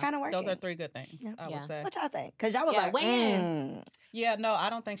you, they're girl. kind of working. Those are 3 good things, I would say. What y'all think? Because y'all was Yeah, like, weigh in. Yeah, no, I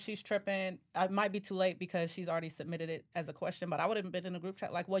don't think she's tripping. It might be too late because she's already submitted it as a question, but I would have been in a group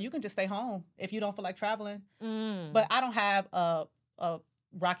chat like, well, you can just stay home if you don't feel like traveling. But I don't have a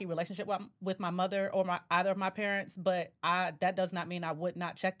rocky relationship with my mother or either of my parents, but that does not mean I would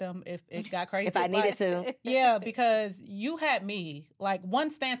not check them if it got crazy. if I needed to. Yeah, because you had me. Like, one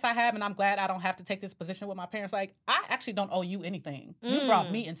stance I have, and I'm glad I don't have to take this position with my parents, like, I actually don't owe you anything. You brought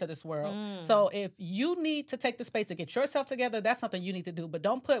me into this world. So if you need to take the space to get yourself together, that's something you need to do. But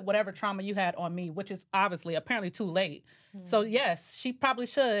don't put whatever trauma you had on me, which is apparently too late. So yes, she probably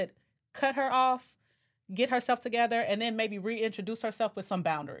should cut her off, get herself together, and then maybe reintroduce herself with some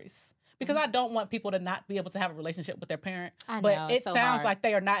boundaries. Because I don't want people to not be able to have a relationship with their parent. But it so sounds hard. like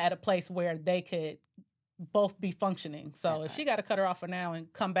they are not at a place where they could both be functioning. So if she got to cut her off for now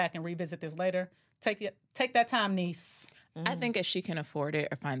and come back and revisit this later, take that time, niece. I think if she can afford it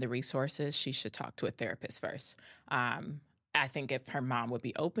or find the resources, she should talk to a therapist first. I think if her mom would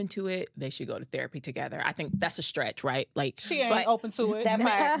be open to it, they should go to therapy together. I think that's a stretch, right? Like She ain't open to it. That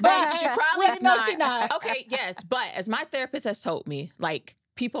part. but she probably is No, not. she not. Okay, yes, but as my therapist has told me, like,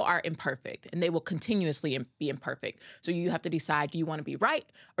 people are imperfect and they will continuously be imperfect. So you have to decide, do you want to be right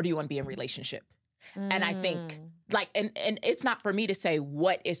or do you want to be in relationship? And I think, like, and it's not for me to say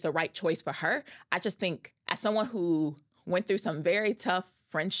what is the right choice for her. I just think, as someone who went through some very tough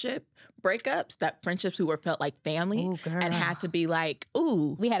friendship breakups, that friendships who were felt like family and had to be like,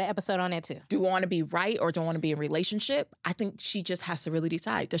 ooh. We had an episode on that too. Do I want to be right or do I want to be in relationship? I think she just has to really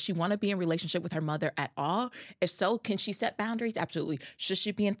decide. Does she want to be in relationship with her mother at all? If so, can she set boundaries? Absolutely. Should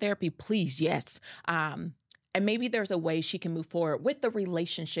she be in therapy? Please, yes. And maybe there's a way she can move forward with the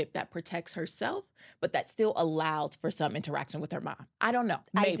relationship that protects herself, but that still allows for some interaction with her mom. I don't know.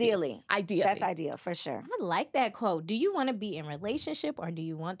 Maybe. Ideally. Ideally. That's ideal, for sure. I like that quote. Do you want to be in relationship or do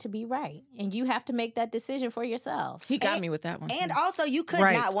you want to be right? And you have to make that decision for yourself. He got me with that one. And also, you could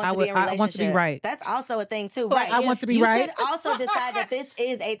Right. not want to be in a relationship. I want to be right. That's also a thing, too. But Right. I want to be you right. could also decide that this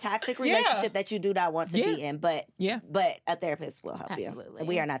is a toxic relationship that you do not want to be in, but a therapist will help Absolutely. you.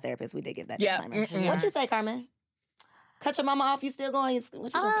 We are not therapists. We did give that Yeah. disclaimer. What you say, Carmen? Cut your mama off, you still going?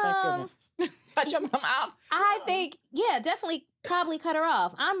 What you going for Thanksgiving? Cut your mom out. I think, definitely probably cut her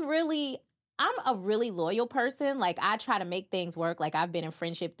off. I'm a really loyal person. Like, I try to make things work. Like, I've been in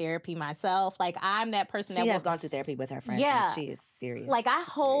friendship therapy myself. Like, I'm that person that She has gone to therapy with her friends. Yeah. And she is serious. Like, I She's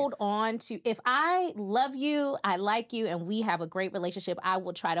hold serious. on to, if I love you, I like you, and we have a great relationship, I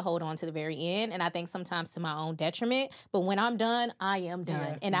will try to hold on to the very end. And I think sometimes to my own detriment. But when I'm done, I am done.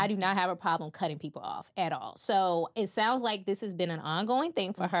 Yeah. And I do not have a problem cutting people off at all. So it sounds like this has been an ongoing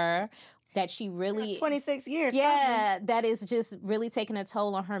thing for her. that she really 26 years. Yeah, probably. That is just really taking a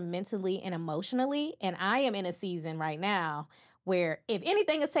toll on her mentally and emotionally. And I am in a season right now where if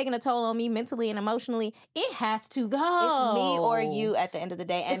anything is taking a toll on me mentally and emotionally, it has to go. It's me or you at the end of the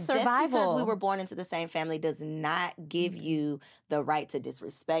day. And it's survival. Just because we were born into the same family does not give you the right to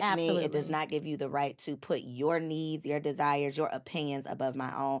disrespect me. It does not give you the right to put your needs, your desires, your opinions above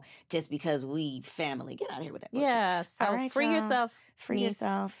my own just because we family. Get out of here with that bullshit. Yeah, so right, free yourself. Free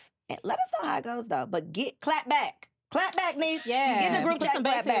yourself. And let us know how it goes, though. But clap back. Clap back, niece. Yeah. Get in the group put chat. Some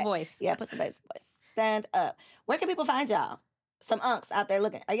bass in your voice. Yeah, put some bass in your voice. Stand up. Where can people find y'all? Some unks out there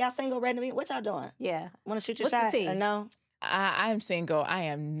looking. Are y'all single, ready to meet? What y'all doing? Yeah. Want to shoot your What's shot? The tea? Or no? I'm single. I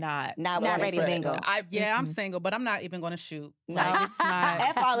am not ready to mingle. I'm single, but I'm not even going to shoot. No, like, it's not.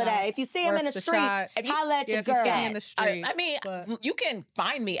 F all of that. If you see him in the streets, holla at your girl. If you see me in the streets, I mean, you can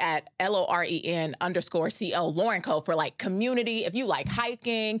find me at LOREN_CL Lauren Co for like community. If you like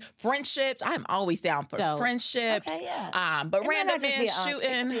hiking, friendships, I'm always down for friendships. Okay, yeah. But random men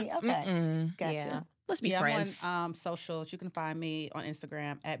shooting. Okay, gotcha. Yeah. Let's be friends. I'm on socials. You can find me on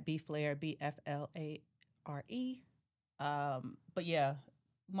Instagram at BFlare, BFLARE. But yeah,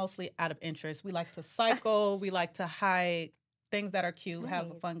 mostly out of interest. We like to cycle. We like to hike. Things that are cute, have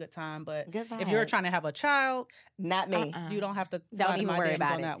a fun, good time. But if you're trying to have a child, not me. You don't have to. Don't even worry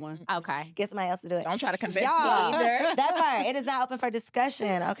about on that one. Okay, get somebody else to do it. Don't try to convince me y'all, either. That part, it is not open for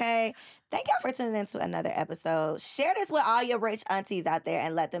discussion. Okay, thank y'all for tuning in to another episode. Share this with all your rich aunties out there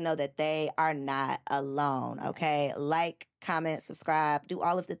and let them know that they are not alone. Okay, like, comment, subscribe, do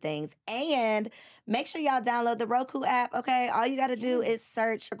all of the things. And make sure y'all download the Roku app, okay? All you got to do is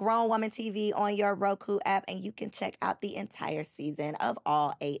search Grown Woman TV on your Roku app, and you can check out the entire season of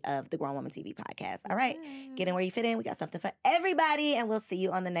all 8 of the Grown Woman TV podcast. All right? Get in where you fit in. We got something for everybody, and we'll see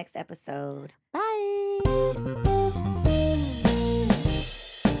you on the next episode. Bye.